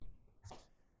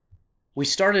We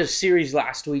started a series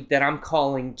last week that I'm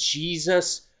calling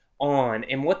Jesus On.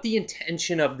 And what the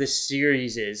intention of this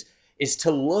series is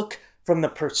to look from the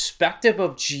perspective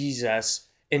of Jesus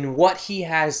and what he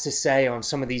has to say on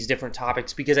some of these different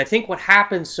topics. Because I think what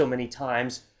happens so many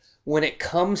times when it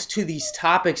comes to these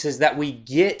topics is that we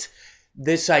get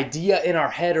this idea in our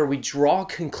head, or we draw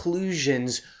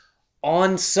conclusions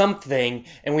on something,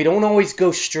 and we don't always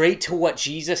go straight to what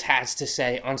Jesus has to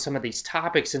say on some of these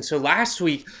topics. And so last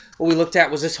week, what we looked at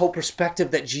was this whole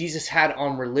perspective that Jesus had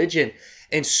on religion.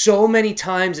 And so many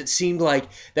times it seemed like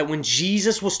that when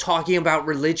Jesus was talking about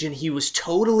religion, he was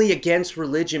totally against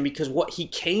religion, because what he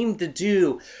came to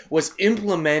do was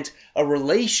implement a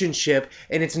relationship,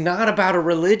 and it's not about a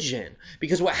religion.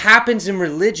 Because what happens in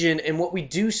religion, and what we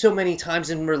do so many times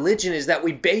in religion, is that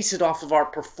we base it off of our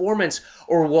performance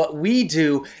or what we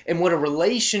do, and what a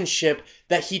relationship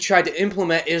that he tried to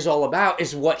implement is all about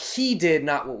is what he did,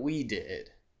 not what we did.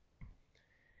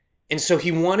 And so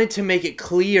he wanted to make it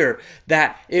clear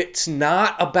that it's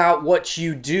not about what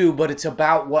you do, but it's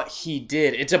about what he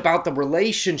did. It's about the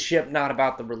relationship, not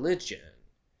about the religion.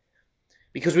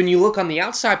 Because when you look on the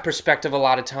outside perspective, a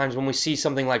lot of times when we see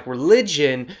something like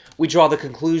religion, we draw the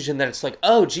conclusion that it's like,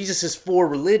 oh, Jesus is for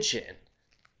religion.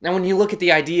 Now, when you look at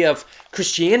the idea of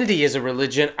Christianity as a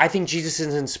religion, I think Jesus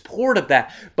is in support of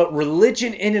that. But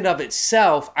religion in and of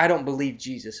itself, I don't believe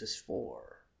Jesus is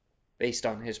for, based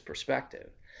on his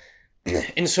perspective.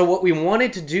 And so what we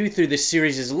wanted to do through this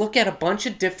series is look at a bunch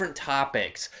of different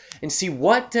topics and see,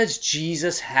 what does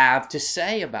Jesus have to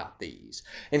say about these.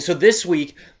 And so this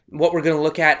week, what we're going to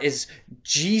look at is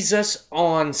Jesus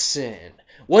on sin.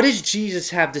 What does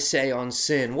Jesus have to say on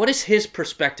sin? What is his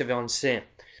perspective on sin?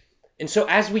 And so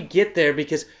as we get there,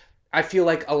 because I feel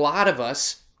like a lot of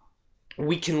us,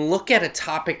 we can look at a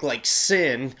topic like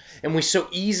sin, and we so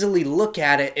easily look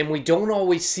at it, and we don't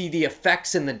always see the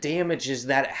effects and the damages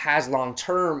that it has long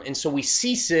term. And so we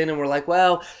see sin and we're like,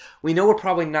 well, we know we're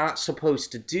probably not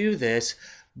supposed to do this,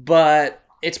 but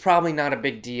it's probably not a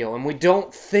big deal. And we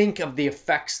don't think of the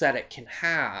effects that it can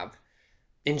have.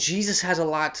 And Jesus has a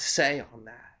lot to say on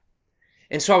that.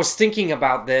 And so I was thinking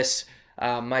about this.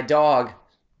 My dog,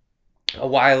 a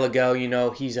while ago,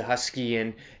 he's a husky,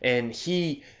 and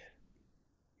he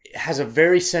has a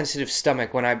very sensitive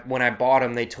stomach. When I bought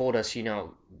him, they told us,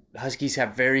 huskies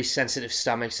have very sensitive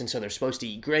stomachs, and so they're supposed to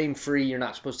eat grain free. You're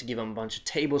not supposed to give them a bunch of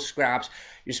table scraps.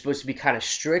 You're supposed to be kind of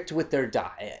strict with their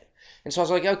diet. And so I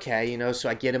was like, okay, so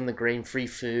I get him the grain free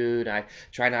food. I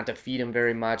try not to feed him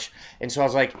very much. And so I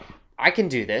was like, I can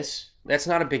do this. That's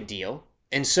not a big deal.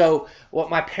 And so what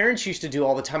my parents used to do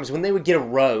all the time is when they would get a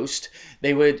roast,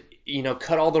 they would,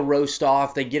 cut all the roast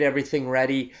off. They get everything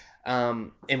ready.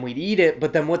 And we'd eat it.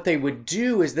 But then what they would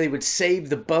do is they would save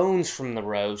the bones from the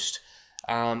roast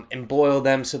and boil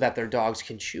them so that their dogs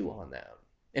can chew on them.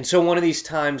 And so one of these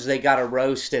times they got a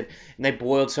roast, and they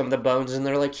boiled some of the bones, and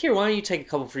they're like, here, why don't you take a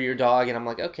couple for your dog? And I'm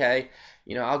like, okay,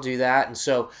 I'll do that. And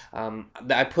so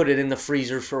I put it in the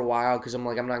freezer for a while, because I'm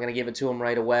like, I'm not going to give it to him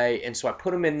right away. And so I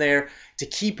put him in there to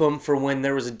keep him for when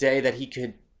there was a day that he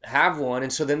could have one.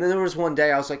 And so then there was one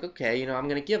day I was like, okay, I'm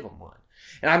going to give him one.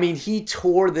 And I mean, he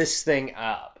tore this thing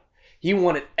up. He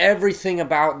wanted everything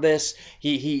about this.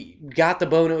 He got the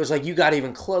bone. It was like, you got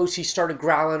even close, he started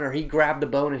growling, or he grabbed the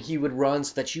bone and he would run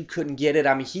so that you couldn't get it.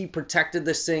 I mean, he protected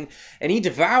this thing, and he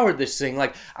devoured this thing.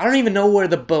 Like, I don't even know where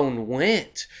the bone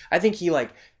went. I think he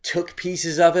took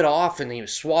pieces of it off, and he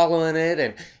was swallowing it,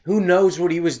 and who knows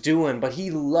what he was doing, but he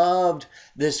loved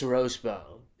this roast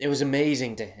bone. It was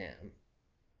amazing to him.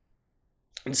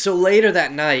 And so later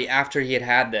that night, after he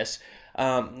had this,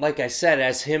 like I said,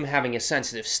 as him having a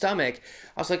sensitive stomach,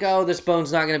 I was like, oh, this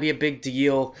bone's not going to be a big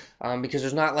deal, because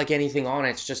there's not anything on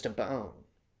it. It's just a bone.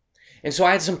 And so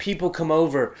I had some people come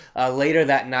over later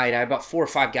that night. I had about 4 or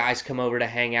 5 guys come over to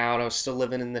hang out. I was still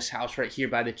living in this house right here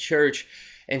by the church.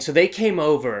 And so they came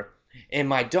over, and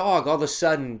my dog all of a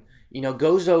sudden,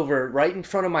 goes over right in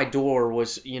front of my door.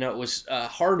 Was, it was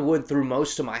hardwood through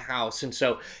most of my house. And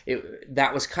so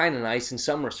that was kind of nice in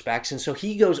some respects. And so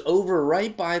he goes over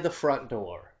right by the front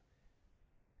door.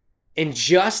 And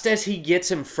just as he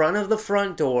gets in front of the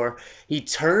front door, he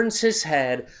turns his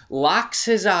head, locks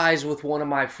his eyes with one of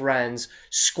my friends,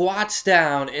 squats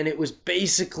down, and it was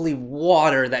basically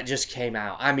water that just came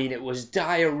out. I mean, it was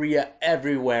diarrhea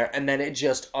everywhere, and then it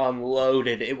just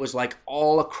unloaded. It was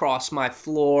all across my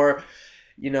floor.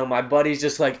 My buddy's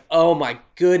just like, oh my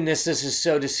goodness, this is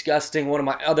so disgusting. One of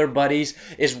my other buddies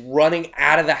is running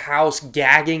out of the house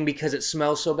gagging because it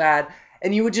smells so bad.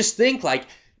 And you would just think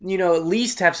at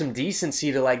least have some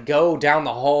decency to like go down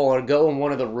the hall or go in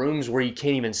one of the rooms where you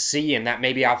can't even see, and that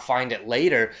maybe I'll find it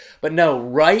later. But no,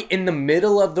 right in the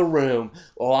middle of the room,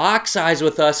 locks eyes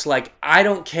with us like, I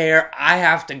don't care, I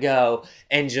have to go,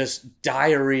 and just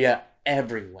diarrhea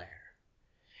everywhere.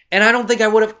 And I don't think I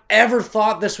would have ever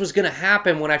thought this was going to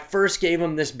happen when I first gave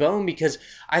him this bone, because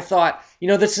I thought,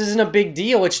 this isn't a big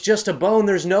deal. It's just a bone.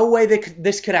 There's no way that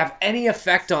this could have any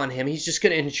effect on him. He's just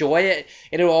going to enjoy it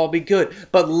and it'll all be good.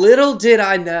 But little did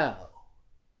I know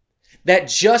that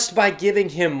just by giving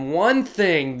him one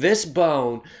thing, this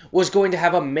bone was going to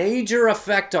have a major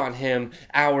effect on him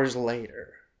hours later.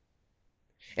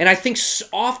 And I think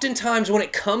oftentimes when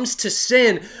it comes to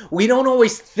sin, we don't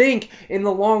always think in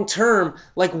the long term,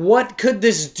 like, what could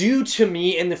this do to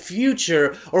me in the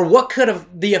future? Or what could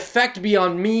the effect be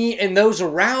on me and those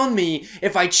around me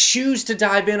if I choose to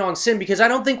dive in on sin? Because I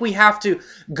don't think we have to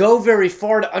go very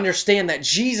far to understand that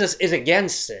Jesus is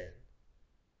against sin.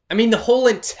 I mean, the whole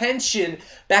intention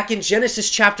back in Genesis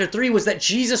chapter 3 was that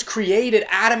Jesus created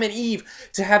Adam and Eve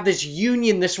to have this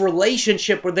union, this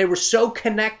relationship where they were so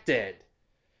connected.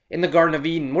 In the Garden of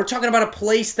Eden, we're talking about a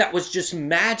place that was just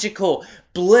magical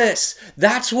bliss.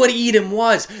 That's what Eden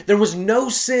was. There was no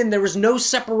sin. There was no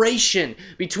separation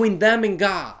between them and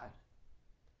God.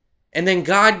 And then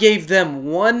God gave them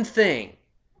one thing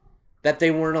that they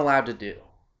weren't allowed to do.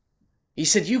 He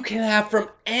said, you can have from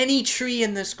any tree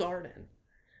in this garden.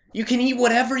 You can eat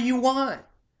whatever you want.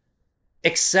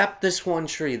 Except this one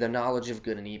tree, the knowledge of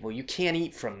good and evil. You can't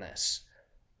eat from this,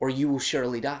 or you will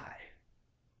surely die.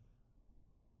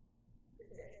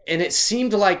 And it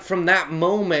seemed like from that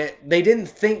moment, they didn't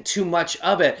think too much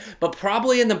of it. But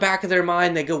probably in the back of their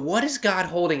mind, they go, what is God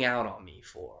holding out on me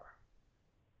for?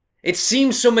 It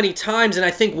seems so many times, and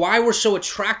I think why we're so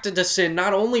attracted to sin,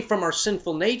 not only from our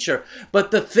sinful nature,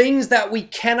 but the things that we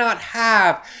cannot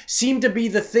have seem to be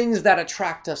the things that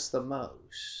attract us the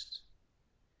most.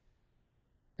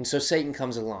 And so Satan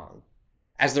comes along,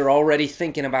 as they're already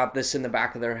thinking about this in the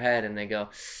back of their head, and they go,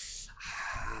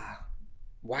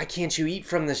 why can't you eat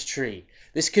from this tree?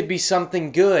 This could be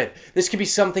something good. This could be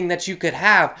something that you could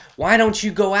have. Why don't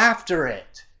you go after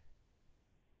it?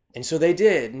 And so they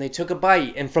did, and they took a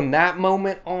bite. And from that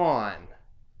moment on,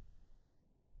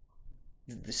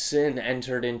 the sin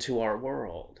entered into our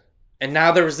world. And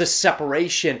now there was this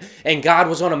separation, and God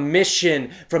was on a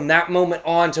mission from that moment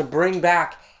on to bring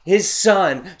back his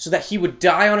son so that he would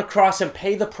die on a cross and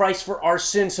pay the price for our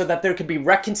sins, so that there could be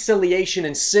reconciliation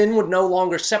and sin would no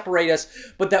longer separate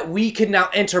us, but that we could now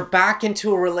enter back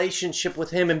into a relationship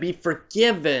with him and be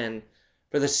forgiven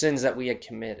for the sins that we had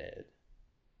committed.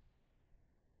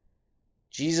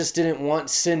 Jesus didn't want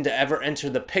sin to ever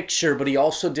enter the picture, but he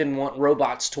also didn't want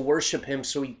robots to worship him,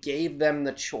 so he gave them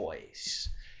the choice,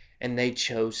 and they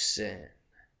chose sin.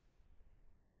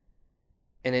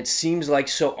 And it seems like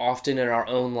so often in our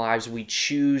own lives, we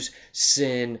choose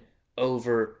sin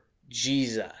over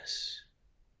Jesus.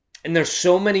 And there's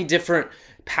so many different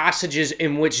passages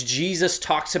in which Jesus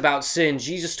talks about sin.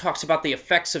 Jesus talks about the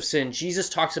effects of sin. Jesus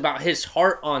talks about his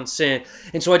heart on sin.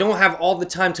 And so I don't have all the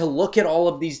time to look at all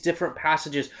of these different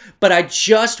passages, but I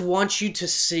just want you to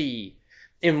see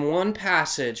in one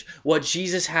passage what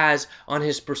Jesus has on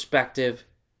his perspective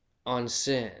on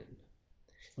sin.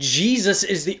 Jesus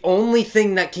is the only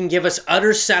thing that can give us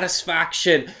utter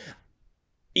satisfaction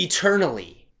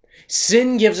eternally.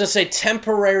 Sin gives us a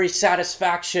temporary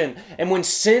satisfaction. And when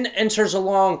sin enters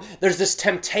along, there's this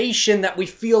temptation that we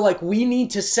feel like we need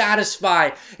to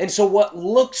satisfy. And so what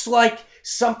looks like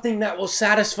something that will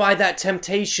satisfy that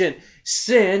temptation,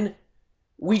 sin,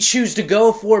 we choose to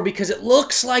go for because it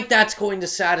looks like that's going to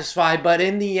satisfy, but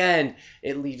in the end,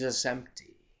 it leaves us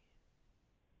empty.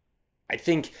 I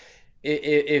think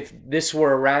if this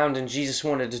were around and Jesus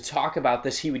wanted to talk about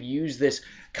this, he would use this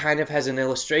kind of as an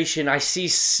illustration. I see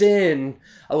sin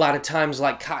a lot of times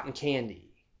like cotton candy.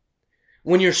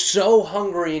 When you're so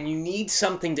hungry and you need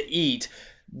something to eat,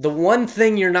 the one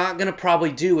thing you're not going to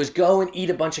probably do is go and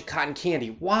eat a bunch of cotton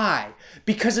candy. Why?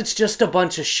 Because it's just a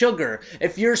bunch of sugar.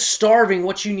 If you're starving,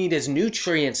 what you need is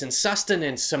nutrients and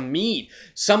sustenance, some meat,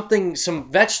 something,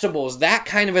 some vegetables, that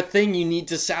kind of a thing you need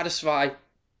to satisfy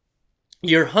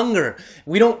your hunger.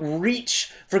 We don't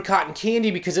reach for cotton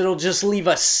candy because it'll just leave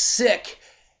us sick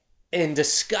and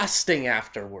disgusting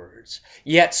afterwards.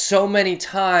 Yet so many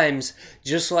times,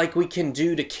 just like we can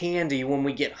do to candy, when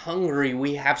we get hungry,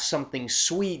 we have something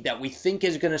sweet that we think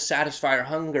is going to satisfy our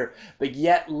hunger, but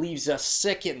yet leaves us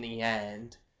sick in the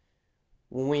end.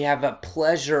 When we have a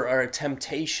pleasure or a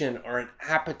temptation or an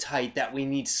appetite that we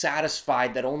need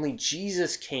satisfied that only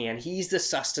Jesus can, he's the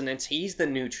sustenance, he's the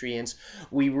nutrients,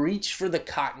 we reach for the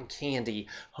cotton candy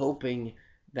hoping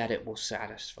that it will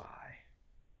satisfy.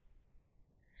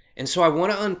 And so I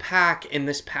want to unpack in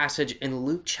this passage in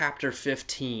Luke chapter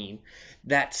 15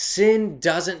 that sin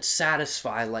doesn't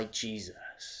satisfy like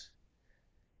Jesus.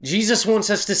 Jesus wants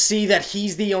us to see that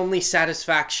he's the only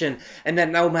satisfaction, and that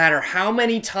no matter how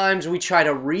many times we try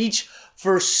to reach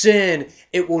for sin,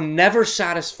 it will never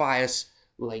satisfy us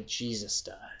like Jesus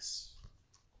does.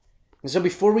 And so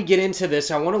before we get into this,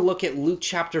 I want to look at Luke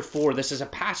chapter 4. This is a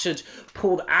passage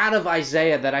pulled out of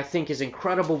Isaiah that I think is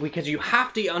incredible, because you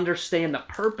have to understand the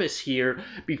purpose here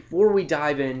before we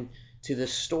dive into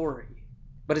this story.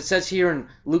 But it says here in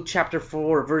Luke chapter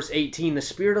 4, verse 18, "The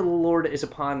Spirit of the Lord is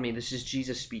upon me." This is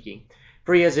Jesus speaking.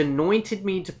 "For he has anointed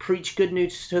me to preach good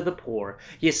news to the poor.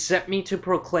 He has sent me to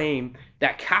proclaim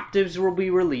that captives will be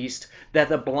released, that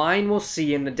the blind will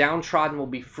see, and the downtrodden will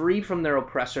be freed from their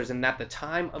oppressors, and that the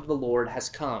time of the Lord has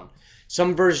come."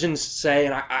 Some versions say,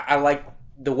 and I like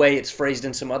the way it's phrased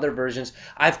in some other versions,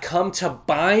 "I've come to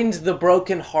bind the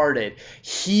brokenhearted,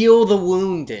 heal the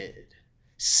wounded,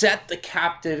 set the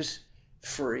captives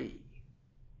free."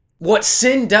 What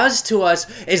sin does to us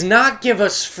is not give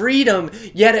us freedom,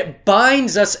 yet it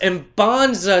binds us and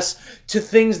bonds us to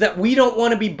things that we don't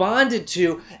want to be bonded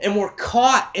to, and we're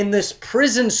caught in this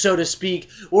prison, so to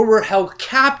speak, where we're held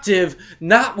captive,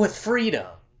 not with freedom.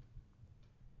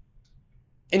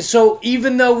 And so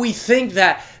even though we think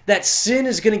that sin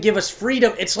is going to give us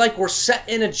freedom, it's like we're set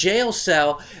in a jail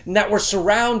cell and that we're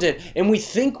surrounded and we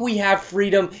think we have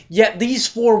freedom, yet these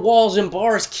four walls and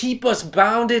bars keep us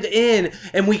bounded in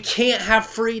and we can't have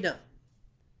freedom.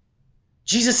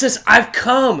 Jesus says, "I've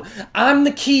come. I'm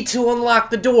the key to unlock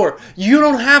the door. You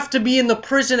don't have to be in the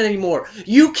prison anymore.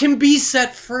 You can be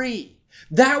set free."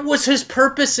 That was his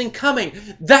purpose in coming.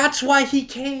 That's why he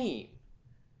came,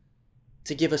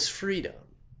 to give us freedom.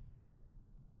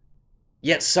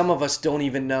 Yet some of us don't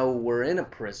even know we're in a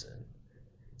prison.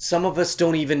 Some of us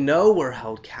don't even know we're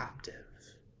held captive.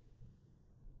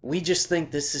 We just think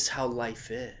this is how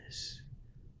life is.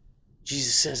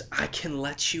 Jesus says, "I can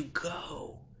let you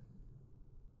go.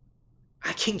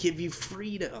 I can give you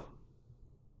freedom."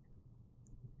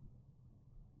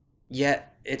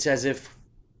 Yet it's as if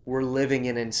we're living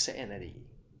in insanity.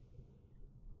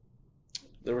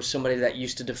 There was somebody that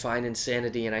used to define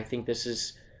insanity, and I think this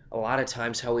is a lot of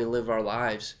times how we live our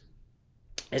lives,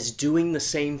 as doing the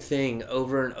same thing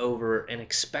over and over and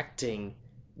expecting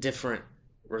different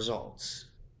results.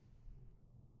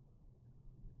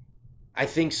 I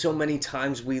think so many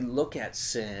times we look at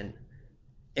sin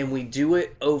and we do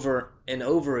it over and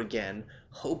over again,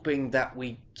 hoping that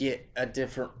we get a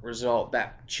different result,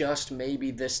 that just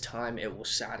maybe this time it will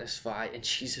satisfy. And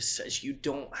Jesus says, you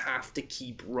don't have to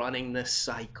keep running this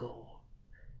cycle.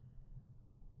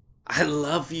 I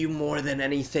love you more than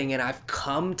anything, and I've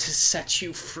come to set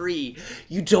you free.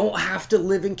 You don't have to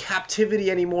live in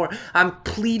captivity anymore. I'm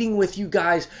pleading with you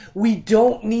guys. We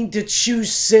don't need to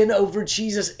choose sin over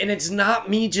Jesus. And it's not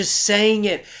me just saying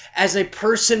it as a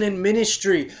person in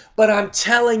ministry, but I'm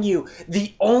telling you,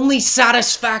 the only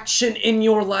satisfaction in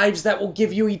your lives that will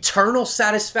give you eternal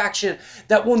satisfaction,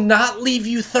 that will not leave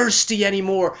you thirsty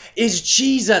anymore, is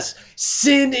Jesus.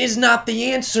 Sin is not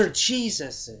the answer.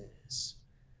 Jesus is.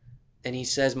 And he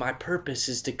says, my purpose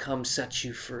is to come set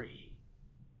you free.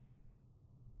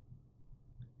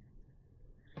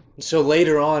 And so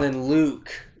later on in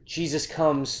Luke, Jesus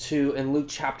comes to, in Luke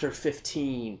chapter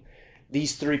 15,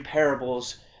 these three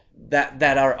parables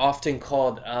that are often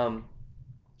called,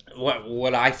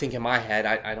 what I think in my head,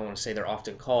 I don't want to say they're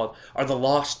often called, are the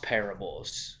lost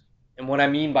parables. And what I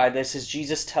mean by this is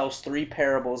Jesus tells three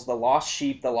parables: the lost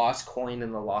sheep, the lost coin,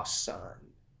 and the lost son.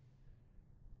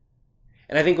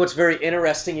 And I think what's very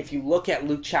interesting, if you look at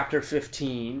Luke chapter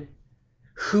 15,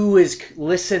 who is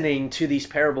listening to these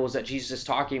parables that Jesus is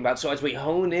talking about? So as we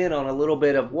hone in on a little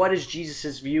bit of what is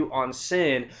Jesus' view on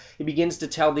sin, he begins to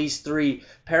tell these three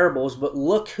parables, but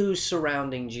look who's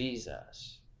surrounding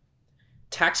Jesus.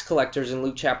 Tax collectors in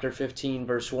Luke chapter 15,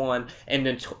 verse 1,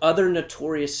 and other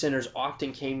notorious sinners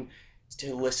often came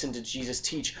to listen to Jesus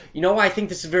teach. You know why I think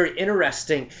this is very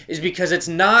interesting is because it's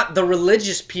not the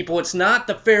religious people, it's not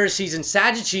the Pharisees and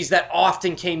Sadducees that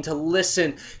often came to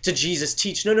listen to Jesus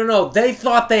teach. No. They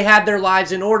thought they had their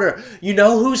lives in order. You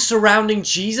know who's surrounding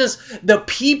Jesus? The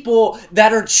people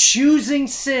that are choosing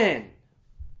sin.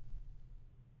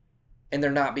 And they're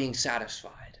not being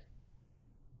satisfied.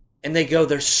 And they go,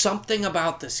 there's something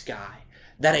about this guy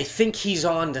that I think he's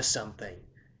on to something,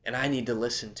 and I need to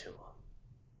listen to him.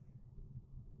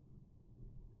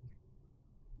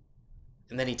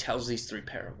 And then he tells these three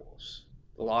parables.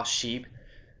 The lost sheep,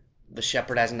 the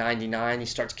shepherd has 99. He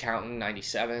starts counting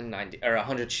 97, 90, or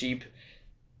 100 sheep.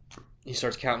 He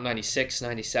starts counting 96,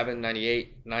 97,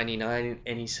 98, 99,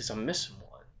 and he says, I'm missing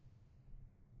one.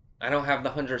 I don't have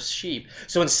the 100th sheep.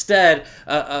 So instead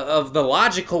of the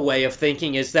logical way of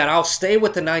thinking is that I'll stay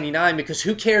with the 99 because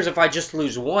who cares if I just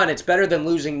lose one? It's better than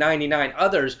losing 99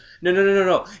 others.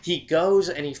 No. He goes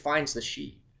and he finds the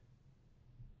sheep.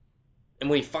 And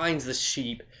when he finds the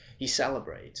sheep, he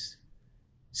celebrates.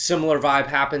 Similar vibe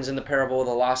happens in the parable of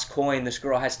the lost coin. This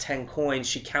girl has 10 coins.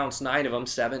 She counts 9 of them,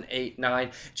 7, 8,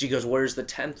 9. She goes, where's the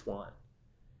 10th one?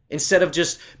 Instead of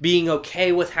just being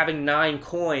okay with having 9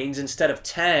 coins instead of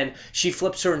 10, she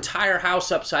flips her entire house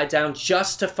upside down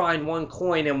just to find one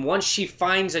coin. And once she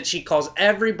finds it, she calls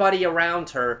everybody around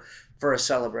her for a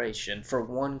celebration for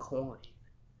one coin.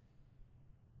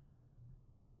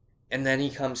 And then he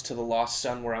comes to the lost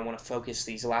son, where I want to focus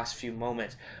these last few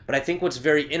moments. But I think what's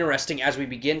very interesting as we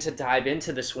begin to dive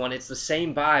into this one, it's the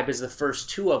same vibe as the first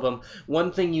 2 of them.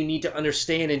 One thing you need to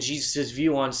understand in Jesus'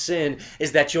 view on sin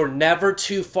is that you're never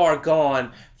too far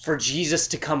gone for Jesus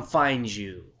to come find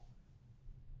you.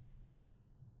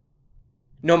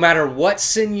 No matter what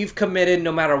sin you've committed,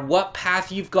 no matter what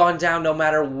path you've gone down, no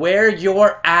matter where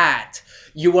you're at,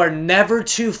 you are never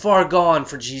too far gone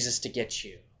for Jesus to get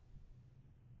you.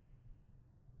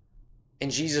 And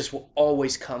Jesus will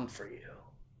always come for you.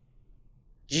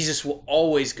 Jesus will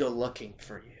always go looking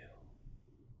for you.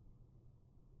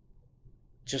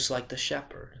 Just like the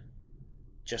shepherd.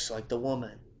 Just like the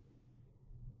woman.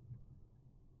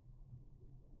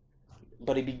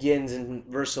 But he begins in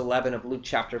verse 11 of Luke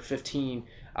chapter 15.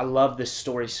 I love this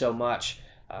story so much.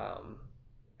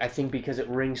 I think because it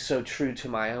rings so true to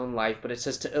my own life. But it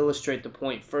says, to illustrate the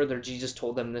point further, Jesus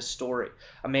told them this story.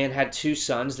 A man had 2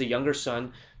 sons. The younger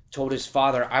son told his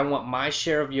father, I want my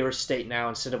share of your estate now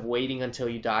instead of waiting until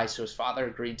you die. So his father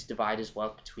agreed to divide his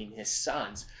wealth between his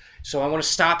sons. So I want to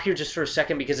stop here just for a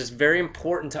second because it's very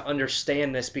important to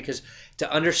understand this, because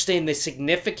to understand the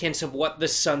significance of what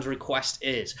this son's request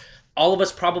is. All of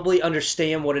us probably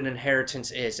understand what an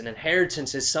inheritance is. An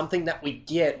inheritance is something that we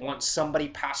get once somebody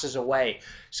passes away.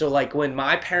 So like when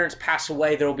my parents pass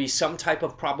away, there will be some type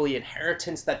of probably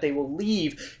inheritance that they will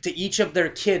leave to each of their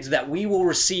kids that we will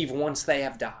receive once they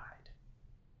have died.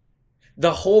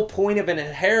 The whole point of an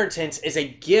inheritance is a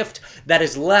gift that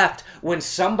is left when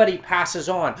somebody passes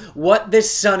on. What this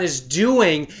son is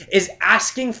doing is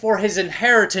asking for his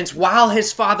inheritance while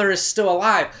his father is still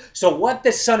alive. So what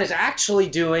this son is actually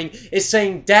doing is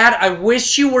saying, Dad, I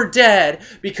wish you were dead,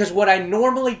 because what I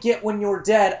normally get when you're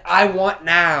dead, I want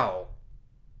now.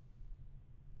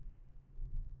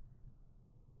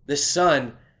 This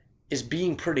son is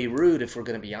being pretty rude, if we're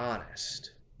going to be honest.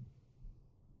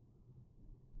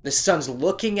 The son's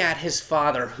looking at his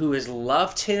father, who has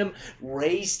loved him,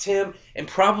 raised him, and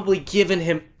probably given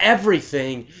him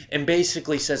everything, and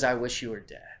basically says, I wish you were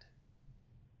dead.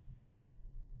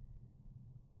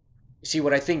 You see,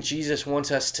 what I think Jesus wants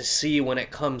us to see when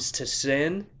it comes to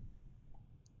sin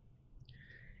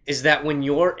is that when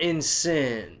you're in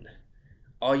sin,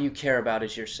 all you care about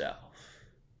is yourself.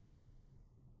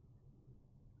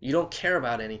 You don't care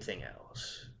about anything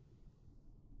else.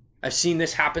 I've seen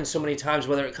this happen so many times,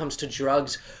 whether it comes to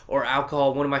drugs or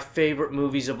alcohol. One of my favorite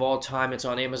movies of all time, it's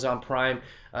on Amazon Prime.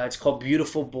 It's called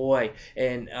Beautiful Boy.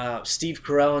 And Steve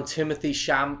Carell and Timothy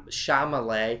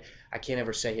Chalamet, I can't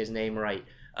ever say his name right,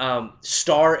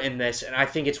 star in this. And I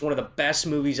think it's one of the best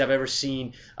movies I've ever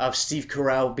seen of Steve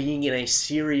Carell being in a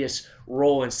serious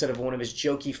role instead of one of his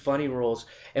jokey, funny roles.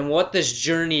 And what this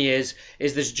journey is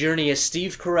this journey is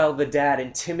Steve Carell, the dad,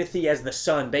 and Timothy as the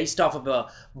son, based off of a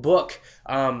book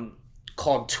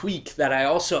called Tweak that I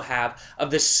also have, of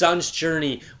the son's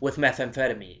journey with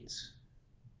methamphetamines.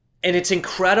 And it's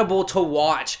incredible to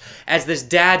watch as this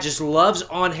dad just loves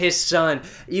on his son,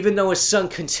 even though his son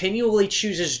continually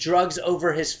chooses drugs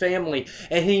over his family.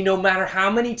 And no matter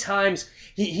how many times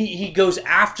he goes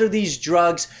after these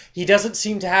drugs, he doesn't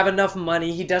seem to have enough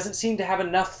money. He doesn't seem to have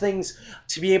enough things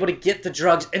to be able to get the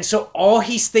drugs. And so all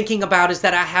he's thinking about is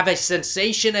that I have a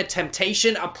sensation, a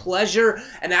temptation, a pleasure,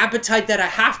 an appetite that I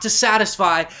have to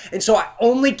satisfy. And so I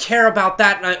only care about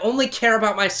that, and I only care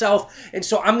about myself. And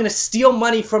so I'm going to steal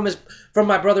money from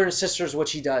my brother and sisters,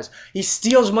 which he does. He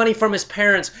steals money from his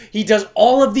parents. He does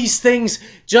all of these things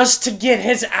just to get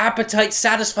his appetite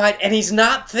satisfied, and he's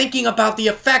not thinking about the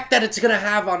effect that it's going to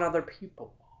have on other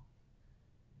people.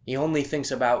 He only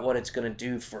thinks about what it's going to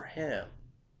do for him.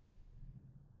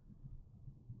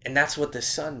 And that's what the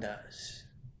son does.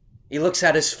 He looks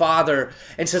at his father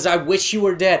and says, I wish you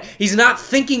were dead. He's not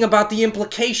thinking about the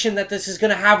implication that this is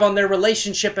going to have on their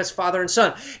relationship as father and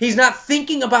son. He's not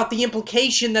thinking about the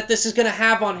implication that this is going to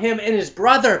have on him and his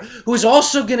brother, who is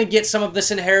also going to get some of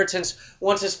this inheritance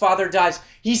once his father dies.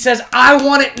 He says, I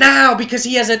want it now, because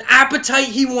he has an appetite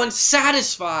he wants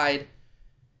satisfied.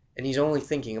 And he's only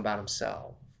thinking about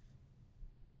himself.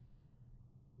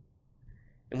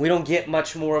 And we don't get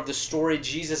much more of the story.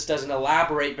 Jesus doesn't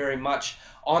elaborate very much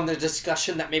on the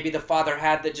discussion that maybe the father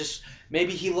had, that just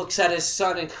maybe he looks at his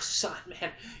son and goes, son,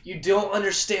 man, you don't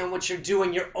understand what you're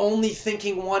doing. You're only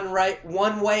thinking one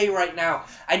way right now.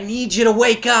 I need you to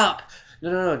wake up.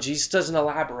 No. Jesus doesn't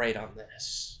elaborate on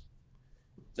this.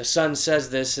 The son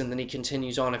says this, and then he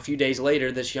continues on. A few days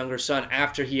later, this younger son,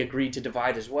 after he agreed to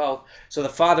divide his wealth, so the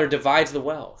father divides the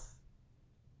wealth.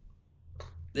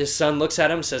 This son looks at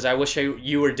him and says, I wish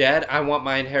you were dead. I want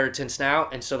my inheritance now.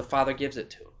 And so the father gives it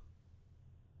to him.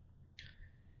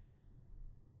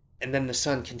 And then the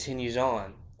son continues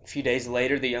on. A few days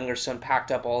later, the younger son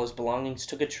packed up all his belongings,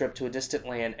 took a trip to a distant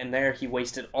land, and there he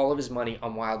wasted all of his money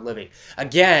on wild living.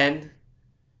 Again,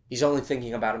 he's only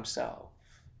thinking about himself.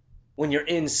 When you're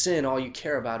in sin, all you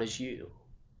care about is you.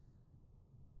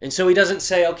 And so he doesn't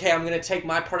say, okay, I'm going to take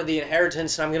my part of the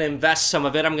inheritance and I'm going to invest some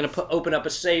of it. I'm going to open up a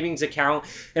savings account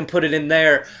and put it in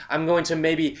there. I'm going to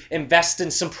maybe invest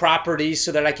in some properties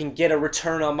so that I can get a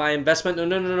return on my investment.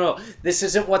 No. This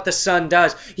isn't what the son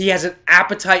does. He has an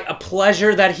appetite, a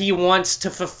pleasure that he wants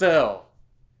to fulfill.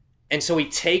 And so he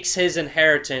takes his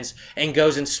inheritance and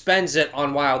goes and spends it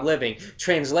on wild living.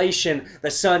 Translation, the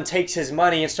son takes his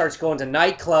money and starts going to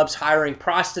nightclubs, hiring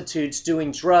prostitutes,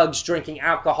 doing drugs, drinking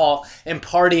alcohol, and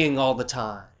partying all the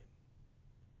time.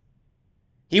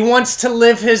 He wants to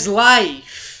live his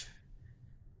life.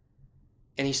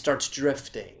 And he starts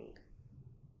drifting.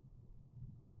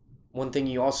 One thing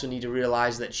you also need to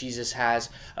realize that Jesus has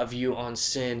a view on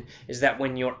sin is that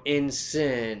when you're in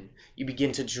sin, you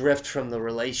begin to drift from the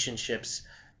relationships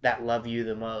that love you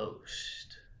the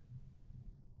most.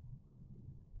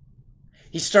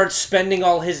 He starts spending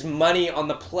all his money on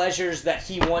the pleasures that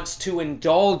he wants to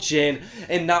indulge in.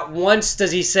 And not once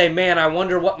does he say, man, I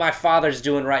wonder what my father's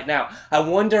doing right now. I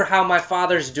wonder how my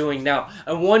father's doing now.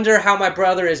 I wonder how my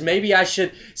brother is. Maybe I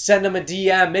should send him a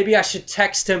DM. Maybe I should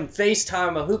text him,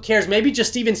 FaceTime him. Who cares? Maybe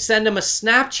just even send him a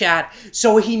Snapchat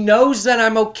so he knows that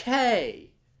I'm okay.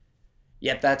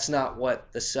 Yet that's not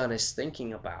what the son is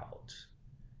thinking about.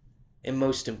 And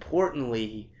most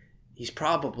importantly, he's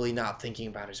probably not thinking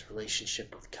about his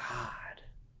relationship with God.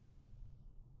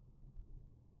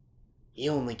 He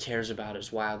only cares about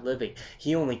his wild living.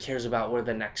 He only cares about where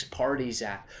the next party's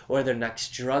at, where the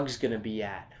next drug's going to be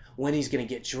at, when he's going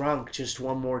to get drunk just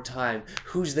one more time,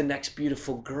 who's the next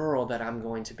beautiful girl that I'm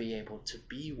going to be able to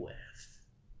be with.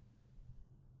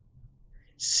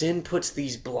 Sin puts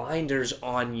these blinders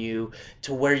on you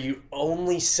to where you're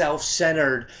only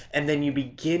self-centered, and then you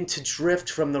begin to drift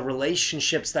from the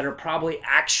relationships that are probably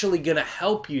actually going to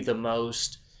help you the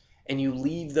most, and you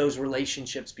leave those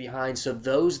relationships behind. So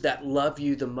those that love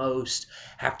you the most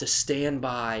have to stand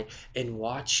by and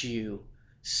watch you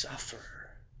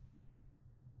suffer.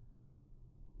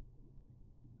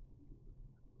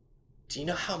 Do you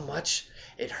know how much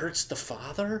it hurts the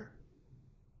Father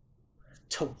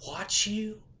to watch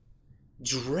you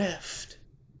drift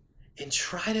and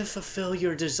try to fulfill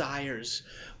your desires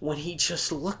when he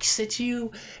just looks at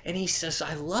you and he says,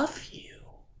 I love you.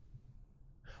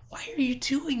 Why are you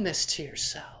doing this to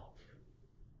yourself?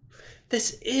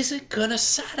 This isn't gonna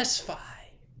satisfy.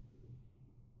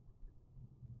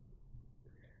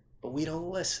 But we don't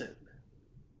listen.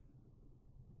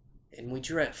 And we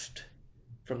drift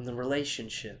from the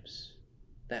relationships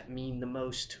that mean the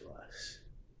most to us.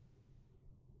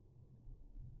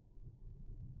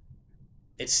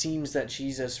 It seems that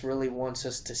Jesus really wants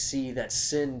us to see that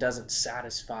sin doesn't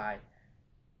satisfy,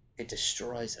 it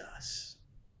destroys us.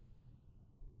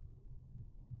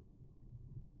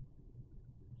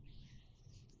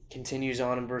 Continues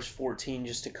on in verse 14,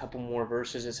 just a couple more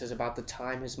verses. It says, about the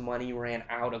time his money ran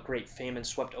out, a great famine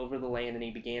swept over the land and he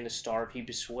began to starve. He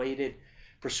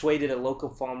persuaded a local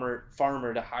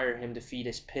farmer to hire him to feed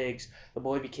his pigs. The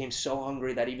boy became so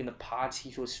hungry that even the pods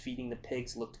he was feeding the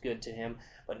pigs looked good to him,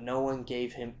 but no one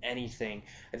gave him anything.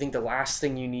 I think the last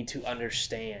thing you need to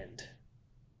understand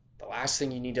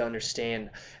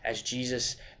as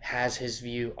Jesus has his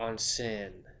view on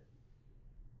sin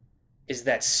is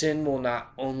that sin will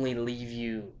not only leave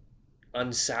you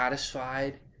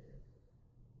unsatisfied,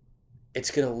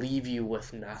 it's going to leave you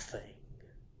with nothing.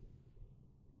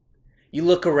 You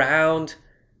look around,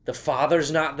 the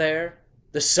Father's not there.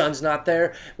 The son's not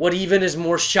there. What even is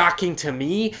more shocking to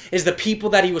me is the people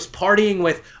that he was partying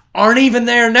with aren't even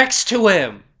there next to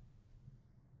him.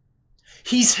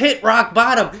 He's hit rock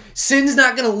bottom. Sin's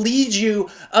not going to lead you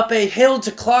up a hill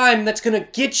to climb that's going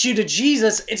to get you to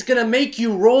Jesus. It's going to make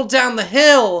you roll down the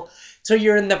hill till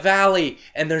you're in the valley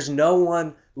and there's no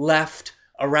one left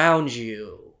around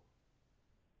you.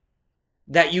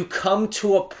 That you come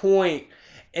to a point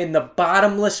in the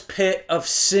bottomless pit of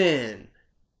sin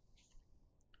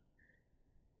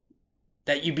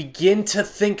that you begin to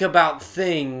think about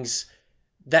things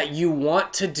that you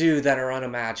want to do that are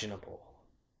unimaginable.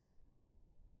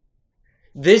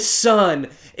 This son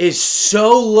is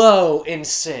so low in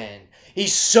sin.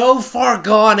 He's so far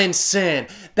gone in sin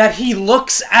that he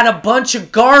looks at a bunch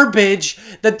of garbage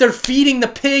that they're feeding the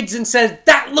pigs and says,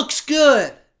 that looks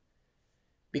good.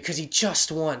 Because he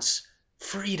just wants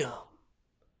freedom.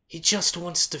 He just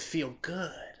wants to feel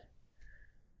good.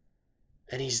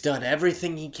 And he's done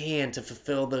everything he can to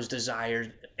fulfill those desires,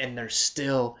 and they're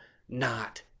still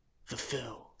not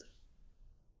fulfilled.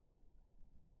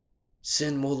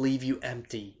 Sin will leave you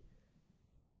empty,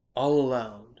 all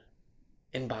alone,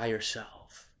 and by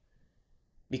yourself.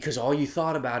 Because all you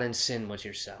thought about in sin was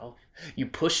yourself. You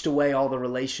pushed away all the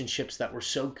relationships that were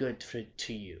so good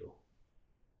to you.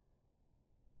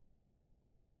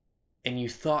 And you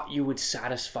thought you would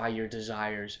satisfy your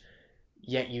desires,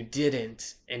 yet you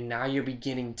didn't. And now you're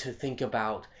beginning to think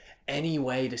about any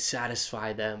way to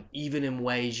satisfy them, even in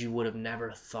ways you would have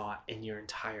never thought in your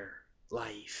entire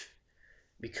life.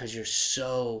 Because you're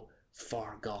so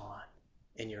far gone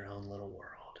in your own little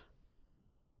world.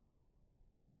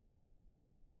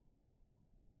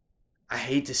 I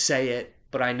hate to say it,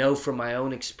 but I know from my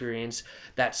own experience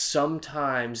that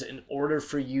sometimes in order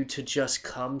for you to just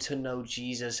come to know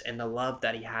Jesus and the love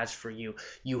that he has for you,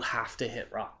 you have to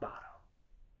hit rock bottom.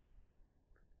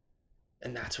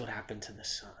 And that's what happened to the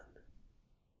son.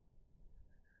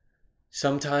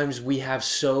 Sometimes we have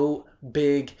so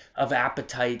big of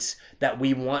appetites that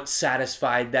we want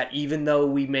satisfied that even though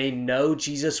we may know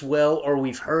Jesus will or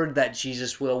we've heard that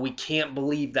Jesus will, we can't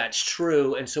believe that's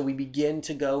true. And so we begin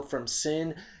to go from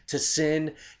sin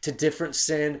to different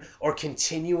sin, or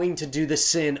continuing to do the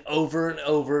sin over and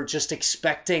over, just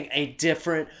expecting a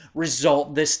different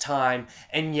result this time.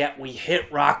 And yet we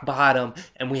hit rock bottom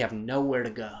and we have nowhere to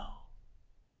go.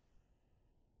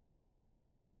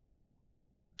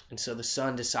 And so the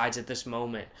son decides at this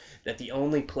moment that the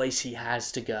only place he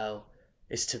has to go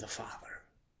is to the Father.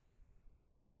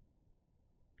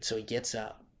 So he gets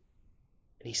up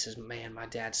and he says, man, my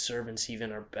dad's servants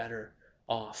even are better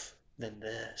off than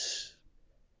this.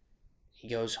 He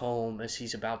goes home as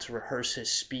he's about to rehearse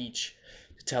his speech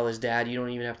to tell his dad, you don't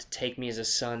even have to take me as a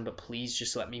son, but please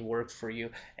just let me work for you.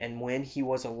 And when he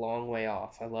was a long way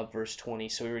off, I love verse 20,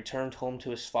 so he returned home to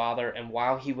his father, and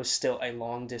while he was still a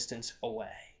long distance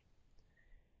away,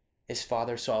 his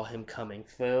father saw him coming.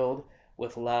 Filled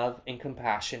with love and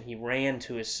compassion, he ran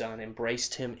to his son,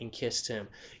 embraced him, and kissed him.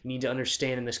 You need to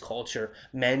understand, in this culture,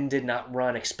 men did not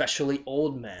run, especially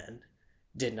old men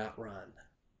did not run.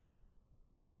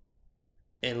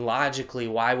 And logically,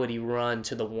 why would he run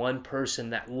to the one person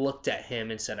that looked at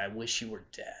him and said, I wish you were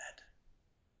dead?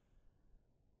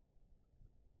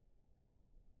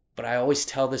 But I always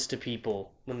tell this to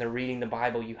people when they're reading the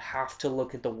Bible, you have to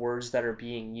look at the words that are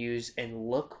being used and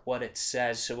look what it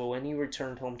says. So when he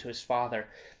returned home to his father,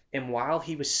 and while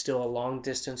he was still a long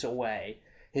distance away,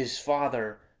 his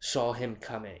father saw him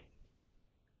coming.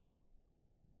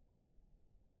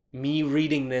 Me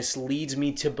reading this leads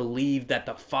me to believe that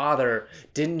the father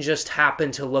didn't just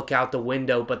happen to look out the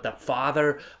window, but the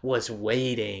father was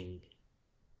waiting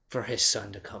for his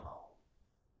son to come home.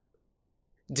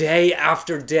 Day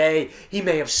after day, he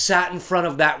may have sat in front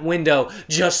of that window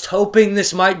just hoping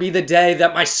this might be the day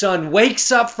that my son wakes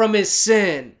up from his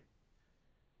sin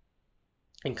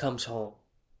and comes home.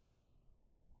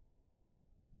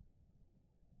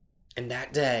 And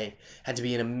that day had to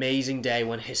be an amazing day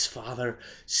when his father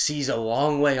sees a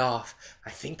long way off,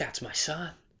 I think that's my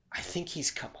son. I think he's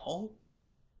come home.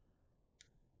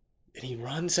 And he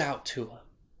runs out to him,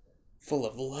 full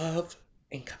of love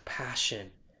and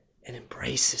compassion, and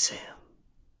embraces him.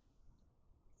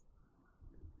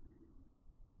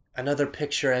 Another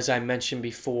picture, as I mentioned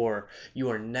before, you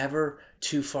are never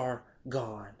too far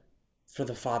gone for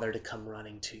the Father to come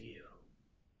running to you.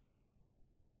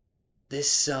 This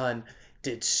son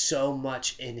did so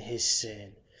much in his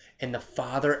sin, and the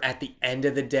Father at the end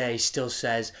of the day still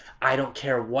says, I don't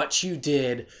care what you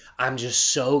did, I'm just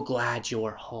so glad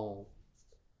you're home.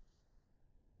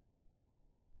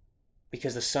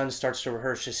 Because the son starts to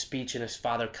rehearse his speech and his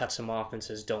father cuts him off and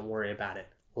says, don't worry about it.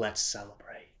 Let's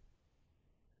celebrate.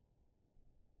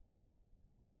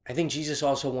 I think Jesus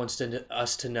also wants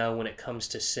us to know when it comes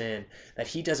to sin that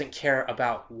he doesn't care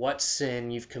about what sin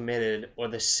you've committed or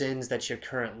the sins that you're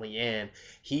currently in.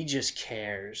 He just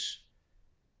cares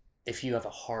if you have a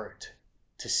heart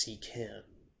to seek him.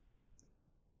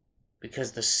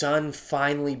 Because the sun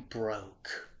finally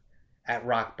broke at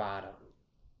rock bottom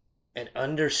and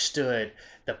understood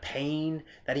the pain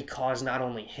that he caused not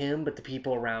only him but the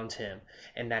people around him,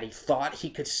 and that he thought he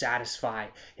could satisfy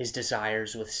his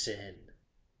desires with sin.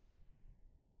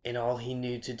 And all he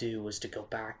knew to do was to go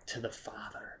back to the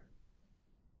Father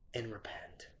and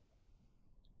repent.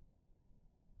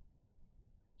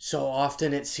 So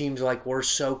often it seems like we're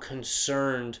so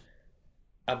concerned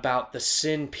about the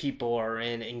sin people are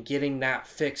in and getting that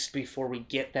fixed before we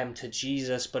get them to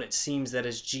Jesus. But it seems that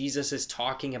as Jesus is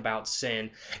talking about sin,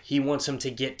 he wants them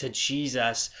to get to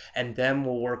Jesus, and then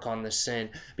we'll work on the sin.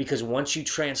 Because once you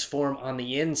transform on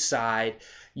the inside,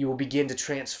 you will begin to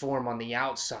transform on the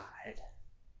outside,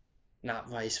 not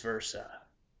vice versa.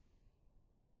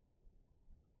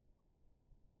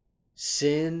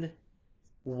 Sin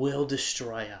will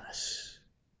destroy us,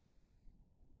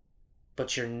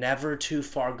 but you're never too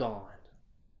far gone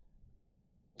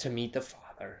to meet the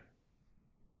Father.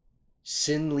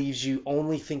 Sin leaves you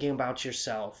only thinking about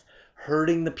yourself,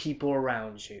 hurting the people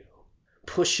around you,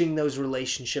 pushing those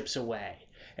relationships away,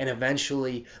 and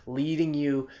eventually leading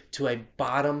you to a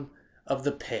bottom of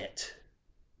the pit,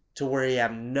 to where you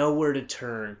have nowhere to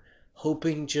turn,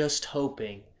 just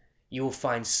hoping you will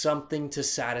find something to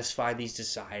satisfy these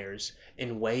desires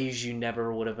in ways you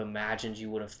never would have imagined you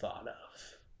would have thought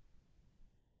of.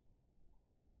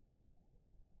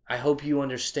 I hope you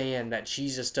understand that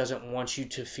Jesus doesn't want you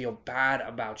to feel bad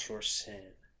about your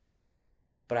sin.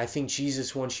 But I think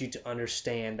Jesus wants you to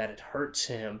understand that it hurts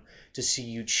him to see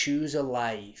you choose a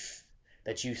life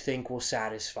that you think will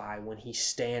satisfy when he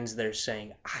stands there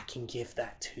saying, I can give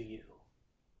that to you.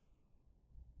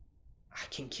 I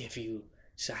can give you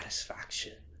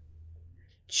satisfaction.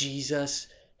 Jesus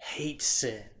hates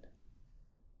sin,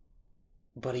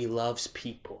 but he loves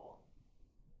people.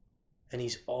 And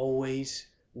he's always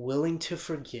willing to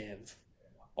forgive,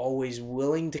 always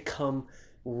willing to come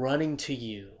running to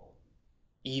you,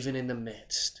 even in the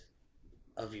midst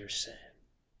of your sin.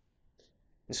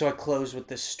 And so I close with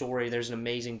this story. There's an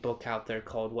amazing book out there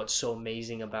called What's So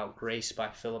Amazing About Grace by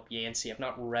Philip Yancey. I've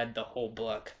not read the whole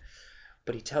book,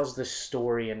 but he tells this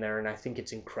story in there, and I think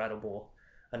it's incredible.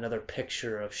 Another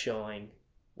picture of showing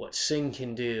what sin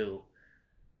can do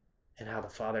and how the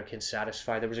Father can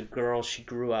satisfy. There was a girl, she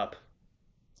grew up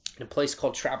in a place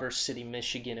called Traverse City,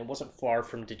 Michigan. It wasn't far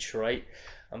from Detroit,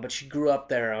 but she grew up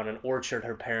there on an orchard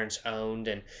her parents owned,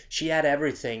 and she had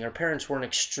everything. Her parents weren't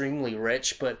extremely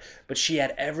rich, but she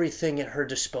had everything at her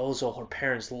disposal. Her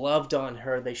parents loved on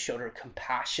her. They showed her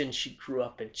compassion. She grew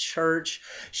up in church.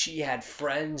 She had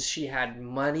friends. She had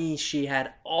money. She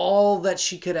had all that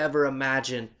she could ever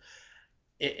imagine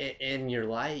in your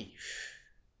life.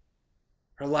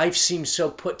 Her life seemed so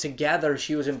put together.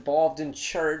 She was involved in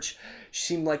church. She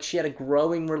seemed like she had a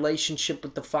growing relationship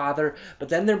with the Father. But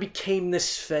then there became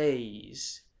this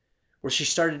phase where she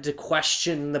started to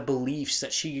question the beliefs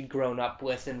that she had grown up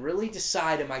with and really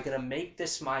decide, am I going to make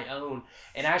this my own?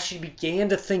 And as she began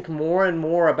to think more and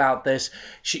more about this,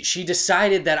 she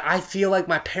decided that I feel like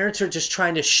my parents are just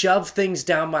trying to shove things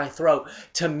down my throat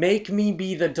to make me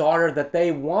be the daughter that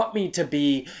they want me to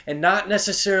be and not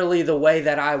necessarily the way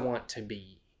that I want to be.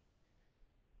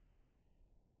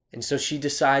 And so she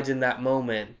decides in that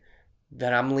moment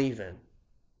that I'm leaving.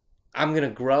 I'm going to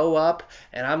grow up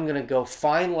and I'm going to go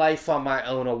find life on my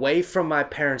own, away from my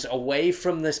parents, away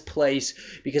from this place,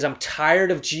 because I'm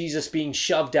tired of Jesus being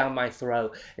shoved down my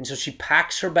throat. And so she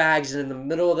packs her bags, and in the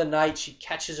middle of the night, she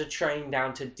catches a train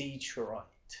down to Detroit.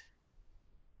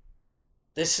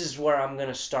 This is where I'm going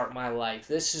to start my life.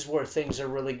 This is where things are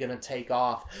really going to take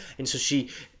off. And so she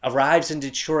arrives in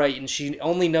Detroit, and she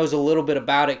only knows a little bit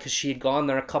about it because she had gone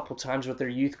there a couple times with her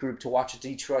youth group to watch a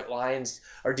Detroit Lions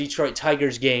or Detroit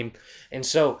Tigers game. And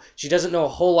so she doesn't know a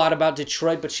whole lot about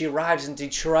Detroit, but she arrives in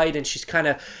Detroit, and she's kind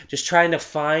of just trying to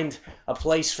find a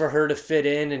place for her to fit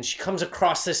in. And she comes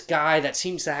across this guy that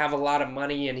seems to have a lot of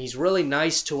money, and he's really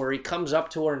nice to her. He comes up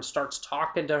to her and starts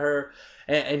talking to her.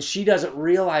 And she doesn't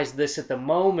realize this at the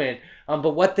moment,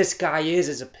 but what this guy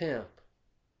is a pimp.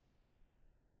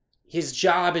 His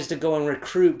job is to go and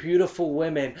recruit beautiful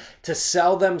women to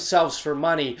sell themselves for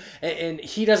money. And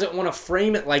he doesn't want to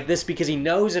frame it like this because he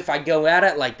knows if I go at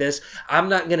it like this, I'm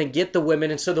not going to get the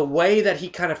women. And so the way that he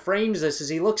kind of frames this is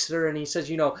he looks at her and he says,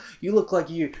 you know, you look like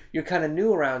you're kind of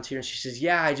new around here. And she says,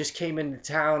 yeah, I just came into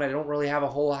town. I don't really have a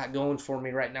whole lot going for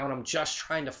me right now. And I'm just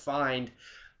trying to find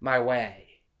my way.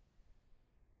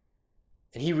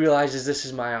 And he realizes this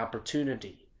is my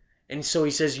opportunity. And so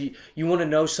he says, you want to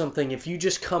know something? If you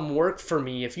just come work for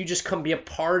me, if you just come be a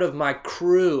part of my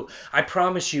crew, I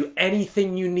promise you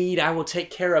anything you need, I will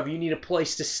take care of. You need a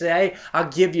place to stay, I'll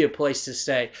give you a place to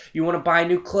stay. You want to buy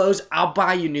new clothes? I'll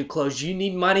buy you new clothes. You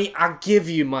need money? I'll give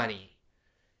you money.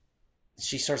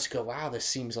 She starts to go, wow, this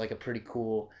seems like a pretty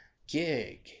cool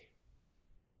gig.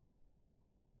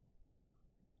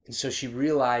 And so she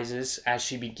realizes as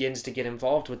she begins to get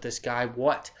involved with this guy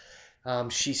what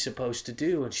she's supposed to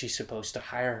do, and she's supposed to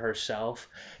hire herself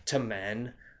to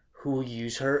men who will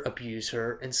use her, abuse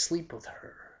her, and sleep with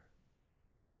her.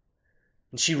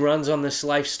 And she runs on this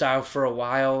lifestyle for a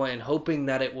while and hoping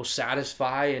that it will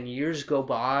satisfy, and years go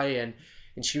by and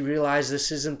she realizes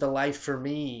this isn't the life for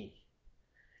me.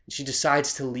 And she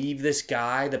decides to leave this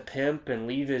guy, the pimp, and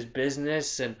leave his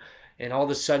business, and all of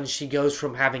a sudden she goes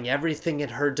from having everything at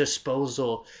her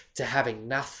disposal to having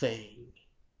nothing.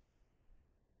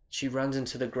 She runs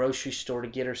into the grocery store to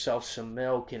get herself some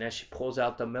milk, and as she pulls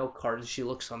out the milk carton, she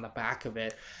looks on the back of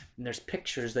it, and there's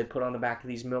pictures they put on the back of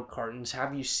these milk cartons.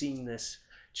 Have you seen this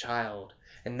child?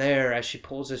 And there, as she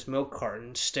pulls this milk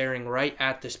carton, staring right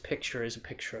at this picture is a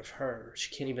picture of her.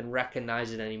 She can't even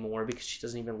recognize it anymore because she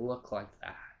doesn't even look like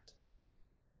that.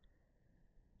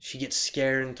 She gets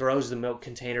scared and throws the milk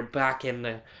container back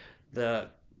in the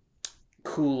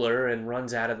cooler and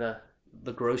runs out of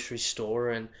the grocery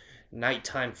store, and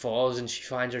nighttime falls and she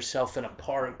finds herself in a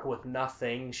park with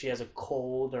nothing. She has a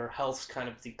cold, her health's kind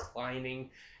of declining,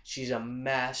 she's a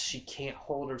mess, she can't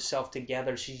hold herself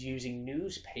together. She's using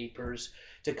newspapers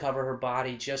to cover her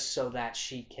body just so that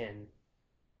she can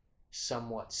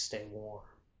somewhat stay warm.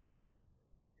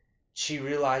 She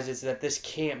realizes that this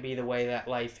can't be the way that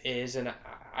life is, and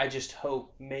I just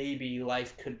hope maybe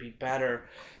life could be better.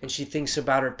 And she thinks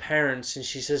about her parents, and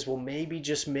she says, well, maybe,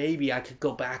 just maybe, I could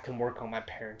go back and work on my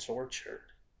parents' orchard.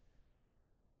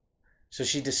 So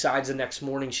she decides the next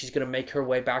morning she's going to make her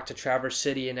way back to Traverse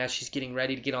City, and as she's getting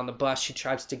ready to get on the bus, she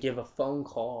tries to give a phone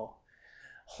call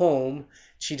home.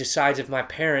 She decides if my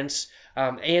parents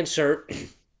answer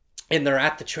and they're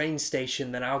at the train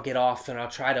station, then I'll get off and I'll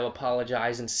try to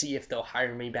apologize and see if they'll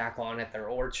hire me back on at their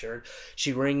orchard.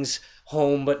 She rings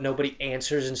home, but nobody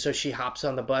answers, and so she hops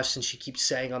on the bus and she keeps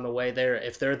saying on the way there,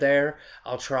 if they're there,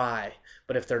 I'll try.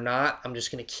 But if they're not, I'm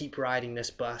just going to keep riding this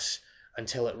bus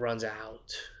until it runs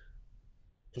out.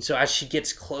 And so as she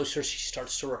gets closer, she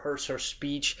starts to rehearse her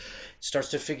speech, starts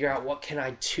to figure out what can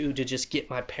I do to just get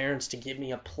my parents to give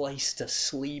me a place to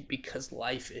sleep because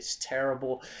life is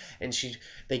terrible. And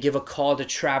they give a call to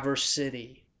Traverse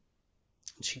City.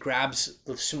 And she grabs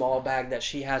the small bag that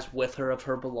she has with her of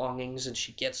her belongings and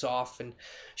she gets off and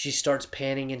she starts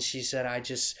panting and she said,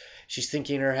 she's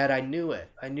thinking in her head, I knew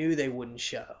it. I knew they wouldn't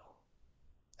show.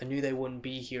 I knew they wouldn't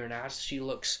be here. And as she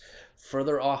looks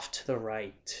further off to the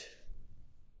right,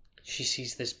 she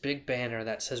sees this big banner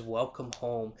that says welcome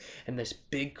home and this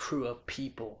big crew of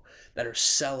people that are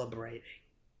celebrating.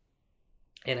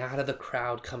 And out of the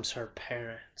crowd comes her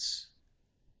parents.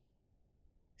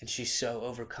 And she's so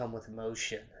overcome with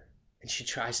emotion. And she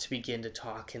tries to begin to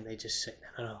talk and they just say,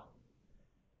 no,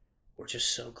 we're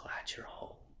just so glad you're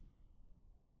home.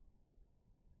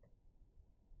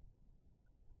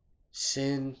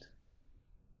 Sin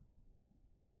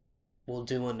will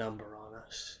do a number on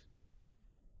us.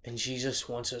 And Jesus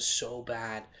wants us so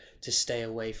bad to stay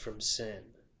away from sin.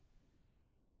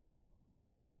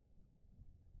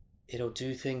 It'll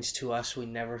do things to us we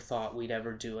never thought we'd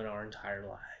ever do in our entire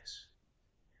lives.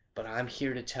 But I'm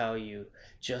here to tell you,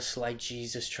 just like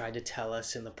Jesus tried to tell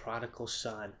us in the prodigal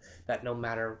son, that no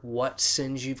matter what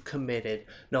sins you've committed,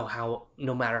 no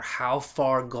matter how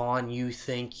far gone you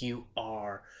think you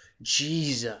are,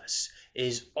 Jesus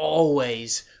is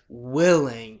always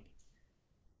willing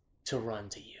to run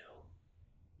to you.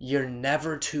 You're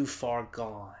never too far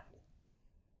gone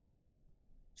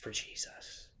for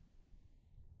Jesus.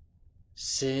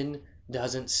 Sin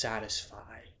doesn't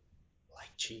satisfy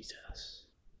like Jesus.